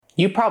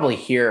You probably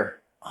hear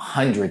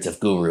hundreds of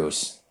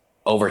gurus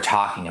over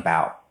talking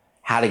about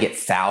how to get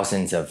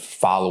thousands of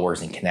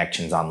followers and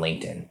connections on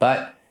LinkedIn.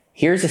 But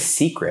here's a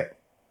secret.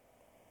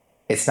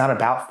 It's not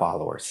about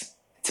followers.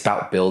 It's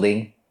about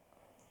building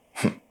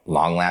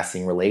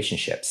long-lasting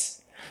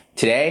relationships.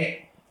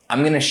 Today,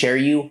 I'm going to share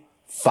you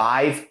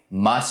 5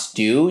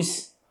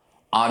 must-dos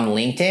on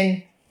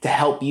LinkedIn to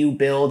help you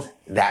build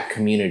that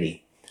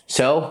community.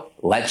 So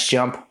let's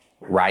jump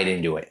right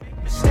into it.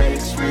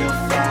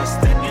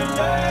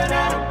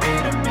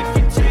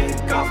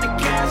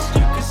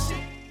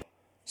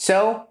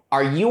 So,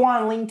 are you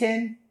on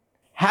LinkedIn?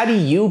 How do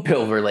you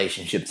build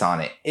relationships on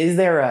it? Is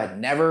there a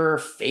never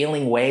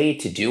failing way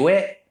to do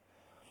it?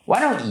 Why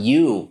don't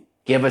you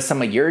give us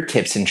some of your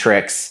tips and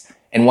tricks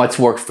and what's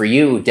worked for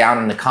you down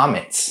in the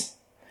comments?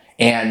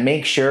 And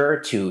make sure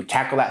to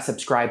tackle that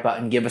subscribe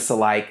button, give us a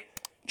like,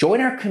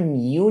 join our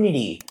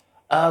community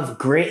of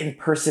grit and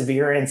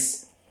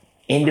perseverance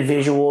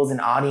individuals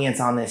and audience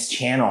on this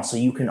channel so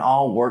you can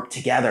all work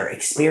together,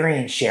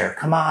 experience share.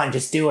 Come on,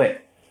 just do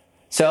it.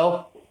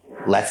 So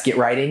let's get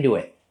right into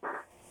it.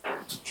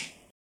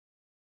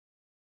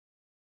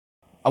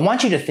 I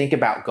want you to think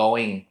about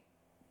going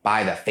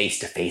by the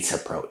face-to-face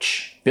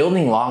approach.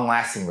 Building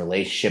long-lasting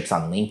relationships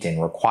on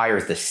LinkedIn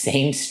requires the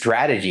same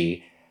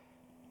strategy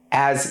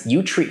as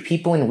you treat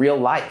people in real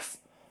life,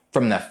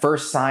 from the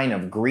first sign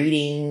of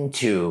greeting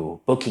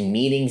to booking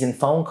meetings and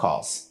phone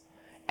calls.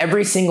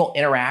 Every single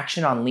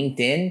interaction on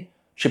LinkedIn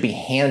should be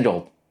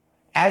handled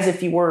as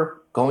if you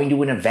were going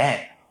to an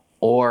event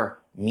or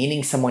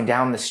meeting someone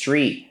down the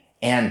street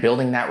and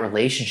building that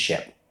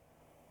relationship.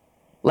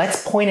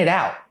 Let's point it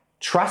out.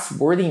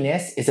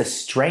 Trustworthiness is a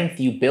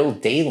strength you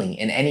build daily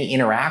in any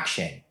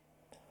interaction.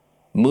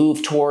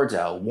 Move towards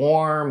a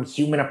warm,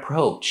 human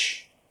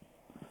approach.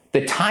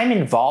 The time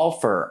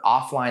involved for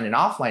offline and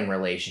offline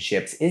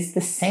relationships is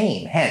the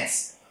same.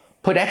 Hence,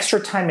 put extra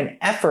time and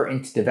effort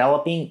into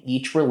developing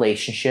each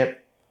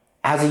relationship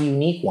as a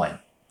unique one.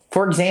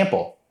 For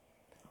example,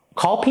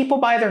 call people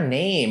by their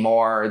name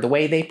or the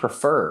way they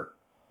prefer.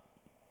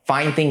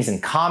 Find things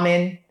in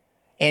common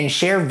and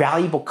share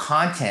valuable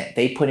content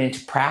they put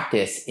into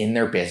practice in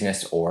their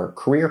business or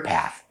career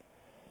path.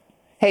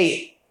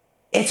 Hey,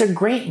 it's a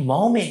great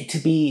moment to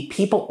be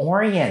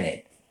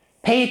people-oriented.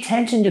 Pay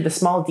attention to the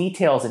small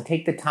details and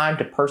take the time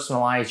to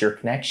personalize your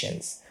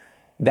connections.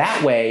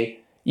 That way,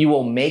 you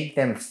will make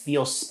them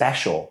feel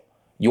special.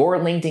 Your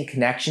LinkedIn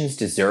connections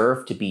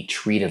deserve to be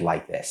treated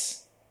like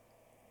this.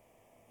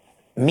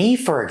 Me,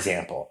 for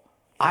example,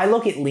 I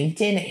look at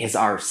LinkedIn as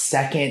our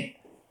second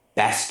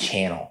best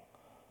channel.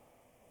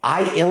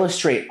 I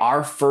illustrate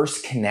our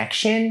first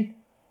connection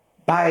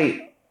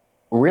by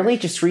really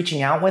just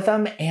reaching out with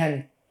them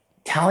and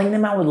telling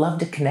them I would love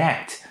to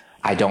connect.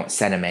 I don't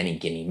send them any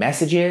guinea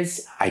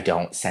messages. I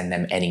don't send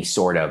them any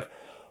sort of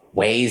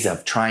ways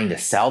of trying to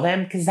sell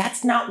them, because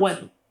that's not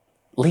what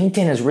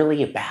LinkedIn is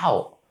really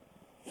about.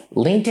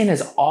 LinkedIn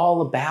is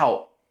all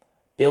about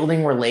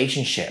building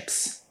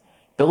relationships.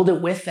 Build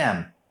it with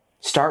them.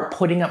 Start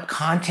putting up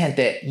content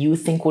that you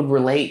think would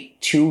relate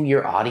to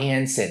your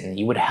audience and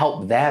you would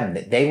help them,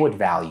 that they would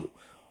value.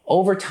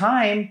 Over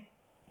time,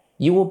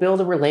 you will build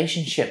a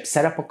relationship,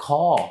 set up a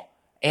call,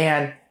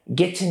 and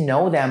get to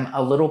know them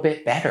a little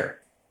bit better.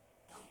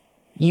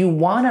 You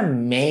want to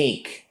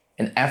make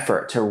an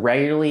effort to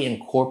regularly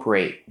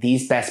incorporate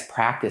these best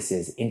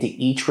practices into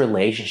each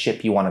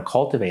relationship you want to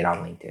cultivate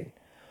on LinkedIn.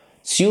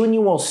 Soon you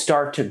will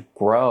start to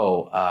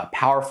grow a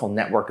powerful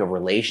network of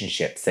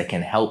relationships that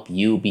can help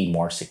you be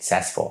more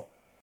successful.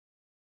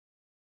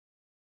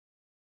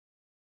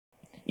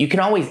 You can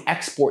always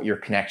export your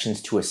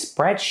connections to a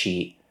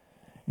spreadsheet,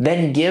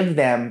 then give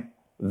them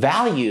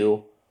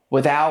value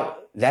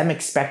without them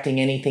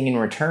expecting anything in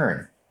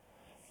return.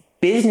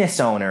 Business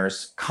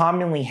owners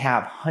commonly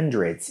have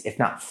hundreds, if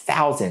not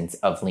thousands,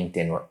 of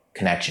LinkedIn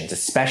connections,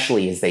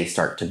 especially as they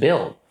start to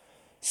build.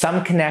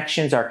 Some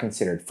connections are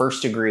considered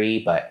first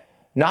degree, but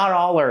not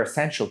all are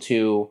essential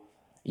to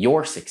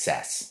your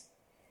success.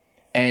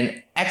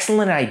 An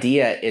excellent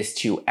idea is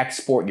to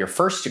export your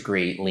first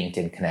degree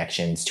LinkedIn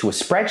connections to a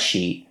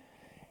spreadsheet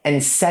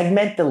and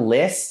segment the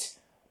list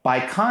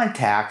by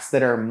contacts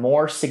that are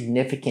more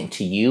significant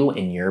to you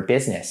in your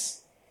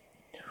business.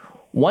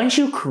 Once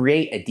you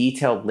create a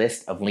detailed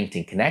list of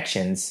LinkedIn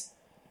connections,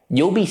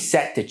 you'll be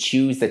set to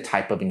choose the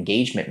type of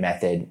engagement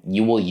method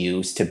you will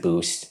use to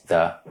boost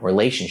the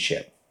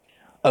relationship.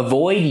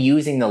 Avoid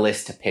using the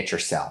list to pitch or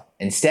sell.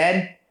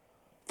 Instead,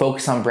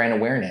 focus on brand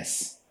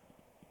awareness.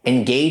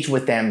 Engage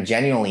with them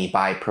genuinely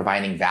by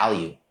providing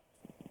value.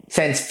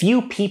 Since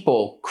few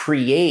people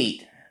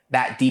create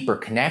that deeper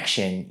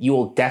connection, you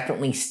will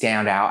definitely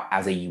stand out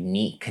as a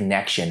unique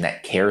connection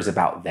that cares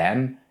about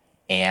them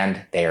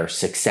and their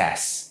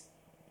success.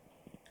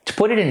 To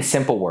put it in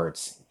simple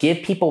words,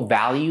 give people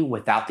value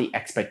without the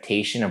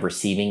expectation of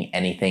receiving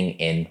anything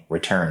in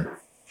return.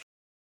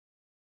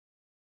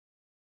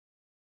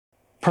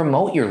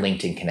 Promote your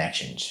LinkedIn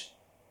connections.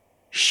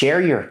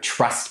 Share your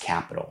trust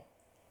capital.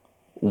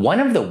 One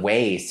of the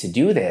ways to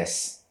do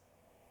this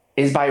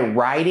is by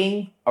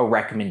writing a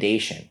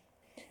recommendation.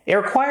 It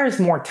requires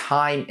more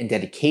time and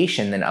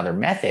dedication than other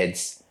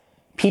methods.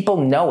 People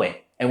know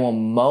it and will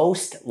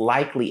most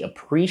likely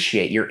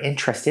appreciate your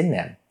interest in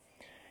them.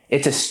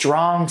 It's a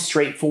strong,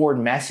 straightforward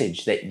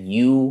message that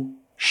you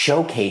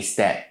showcase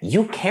that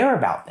you care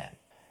about them.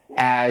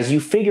 As you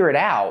figure it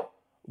out,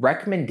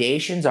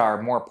 recommendations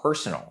are more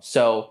personal.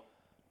 So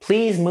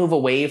please move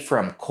away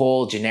from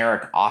cold,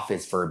 generic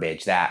office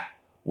verbiage that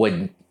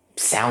would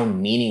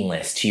sound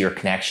meaningless to your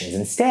connections.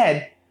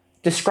 Instead,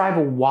 describe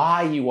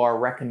why you are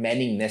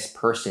recommending this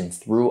person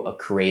through a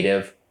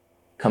creative,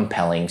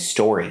 compelling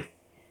story.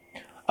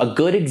 A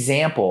good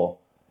example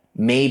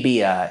may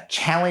be a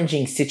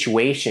challenging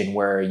situation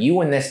where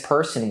you and this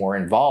person were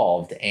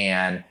involved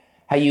and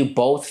how you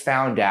both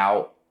found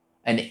out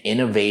an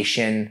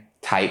innovation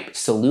type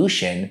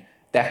solution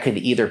that could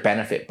either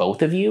benefit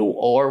both of you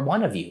or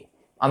one of you.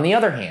 On the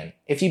other hand,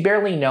 if you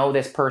barely know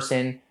this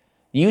person,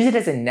 use it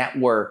as a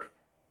network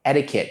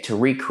etiquette to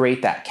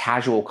recreate that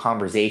casual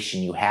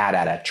conversation you had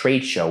at a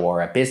trade show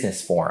or a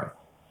business forum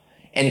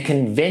and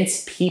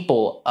convince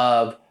people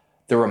of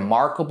the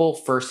remarkable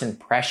first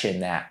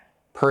impression that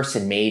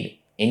person made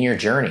in your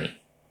journey.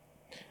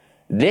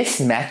 This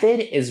method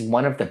is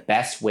one of the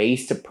best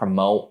ways to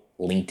promote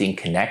LinkedIn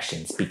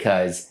connections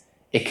because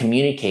it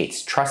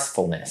communicates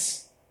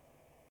trustfulness.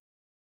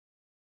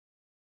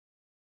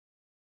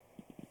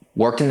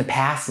 Worked in the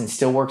past and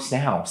still works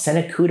now. Send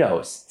a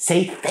kudos.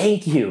 Say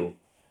thank you.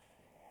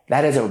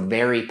 That is a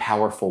very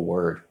powerful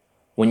word.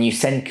 When you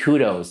send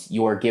kudos,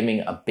 you are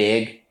giving a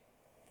big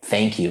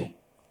thank you.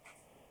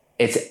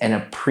 It's an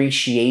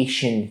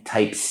appreciation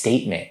type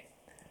statement.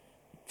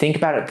 Think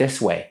about it this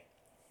way.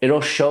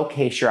 It'll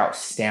showcase your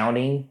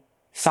outstanding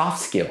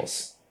soft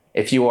skills.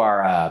 If you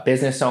are a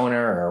business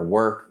owner or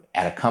work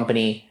at a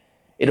company,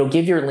 it'll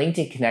give your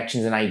LinkedIn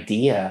connections an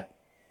idea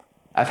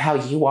of how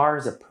you are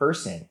as a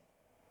person.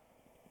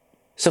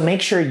 So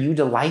make sure you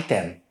delight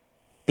them.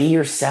 Be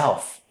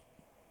yourself.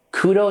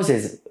 Kudos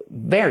is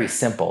very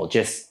simple.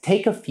 Just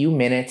take a few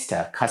minutes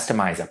to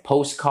customize a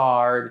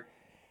postcard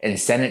and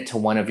send it to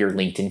one of your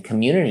LinkedIn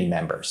community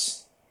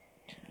members.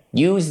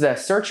 Use the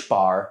search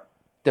bar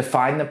to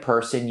find the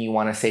person you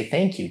want to say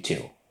thank you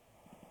to.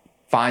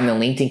 Find the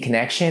LinkedIn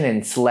connection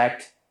and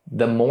select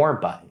the More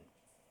button.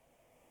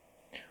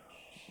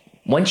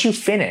 Once you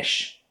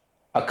finish,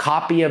 a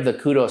copy of the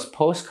kudos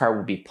postcard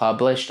will be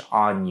published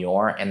on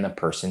your and the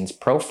person's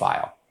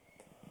profile.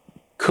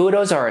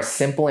 Kudos are a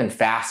simple and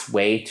fast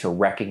way to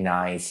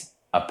recognize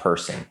a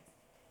person.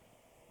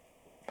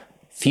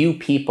 Few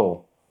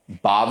people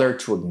bother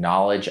to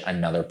acknowledge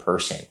another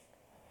person.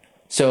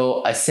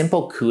 So a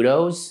simple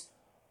kudos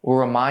will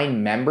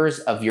remind members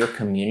of your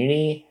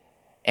community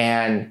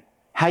and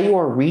how you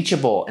are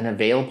reachable and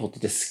available to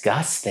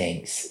discuss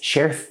things,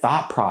 share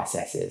thought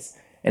processes,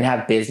 and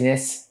have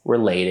business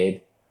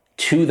related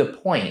to the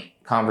point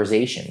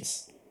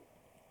conversations.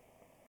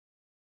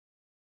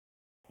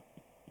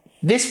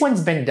 This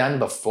one's been done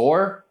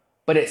before,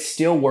 but it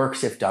still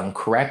works if done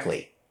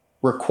correctly.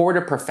 Record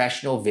a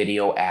professional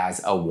video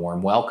as a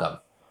warm welcome.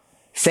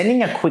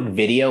 Sending a quick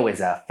video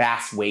is a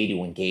fast way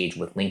to engage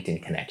with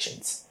LinkedIn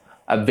connections.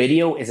 A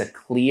video is a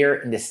clear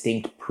and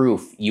distinct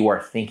proof you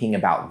are thinking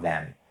about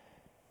them.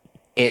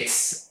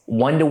 It's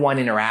one-to-one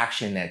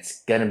interaction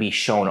that's going to be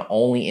shown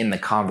only in the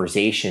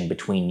conversation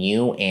between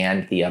you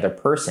and the other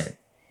person.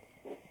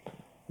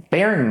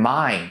 Bear in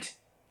mind,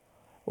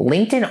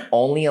 LinkedIn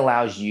only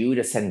allows you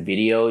to send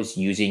videos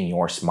using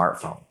your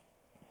smartphone.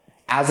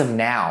 As of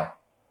now,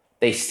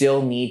 they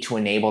still need to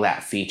enable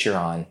that feature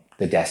on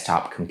the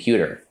desktop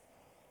computer.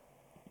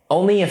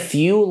 Only a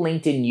few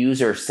LinkedIn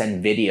users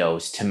send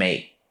videos to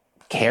make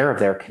care of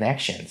their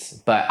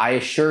connections, but I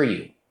assure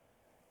you,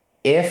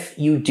 if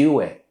you do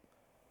it,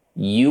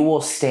 you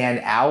will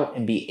stand out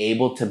and be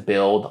able to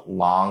build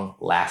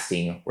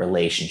long-lasting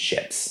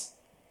relationships.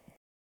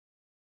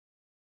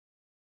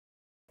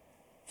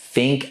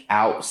 Think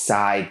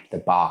outside the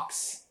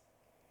box.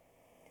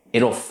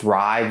 It'll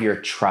thrive your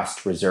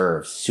trust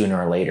reserves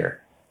sooner or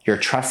later. Your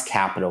trust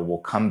capital will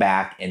come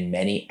back in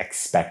many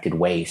expected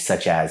ways,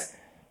 such as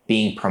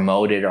being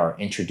promoted or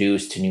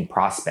introduced to new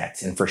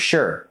prospects. And for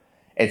sure,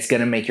 it's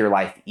going to make your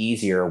life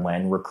easier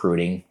when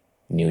recruiting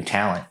new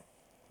talent.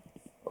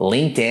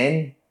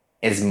 LinkedIn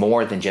is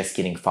more than just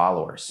getting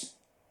followers.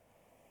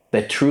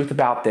 The truth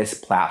about this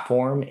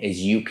platform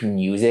is you can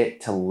use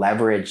it to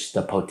leverage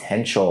the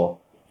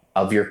potential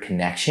of your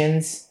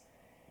connections,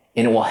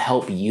 and it will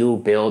help you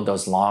build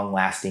those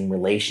long-lasting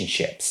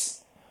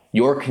relationships.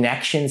 Your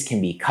connections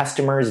can be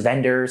customers,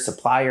 vendors,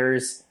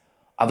 suppliers,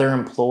 other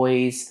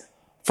employees.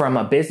 From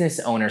a business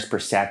owner's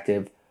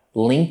perspective,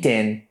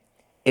 LinkedIn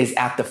is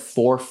at the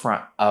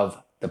forefront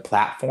of the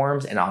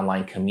platforms and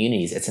online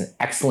communities. It's an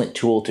excellent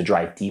tool to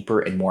drive deeper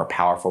and more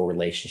powerful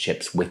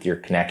relationships with your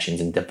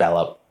connections and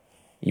develop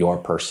your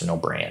personal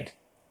brand.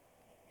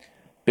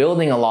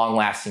 Building a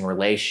long-lasting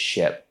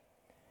relationship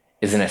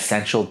is an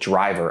essential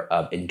driver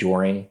of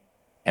enduring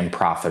and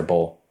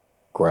profitable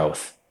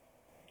growth.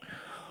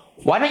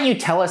 Why don't you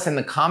tell us in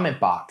the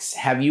comment box,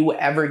 have you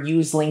ever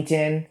used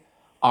LinkedIn?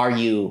 Are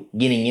you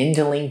getting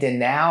into LinkedIn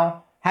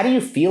now? How do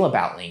you feel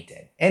about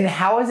LinkedIn? And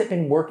how has it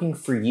been working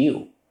for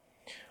you?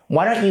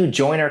 Why don't you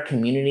join our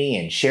community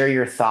and share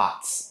your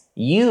thoughts?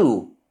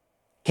 You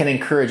can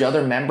encourage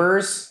other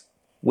members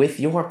with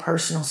your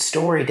personal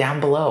story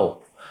down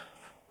below.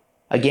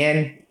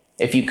 Again,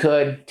 if you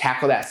could,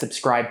 tackle that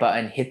subscribe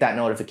button, hit that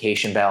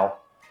notification bell.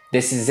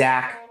 This is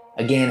Zach,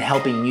 again,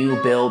 helping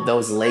you build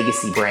those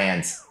legacy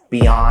brands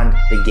beyond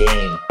the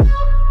game.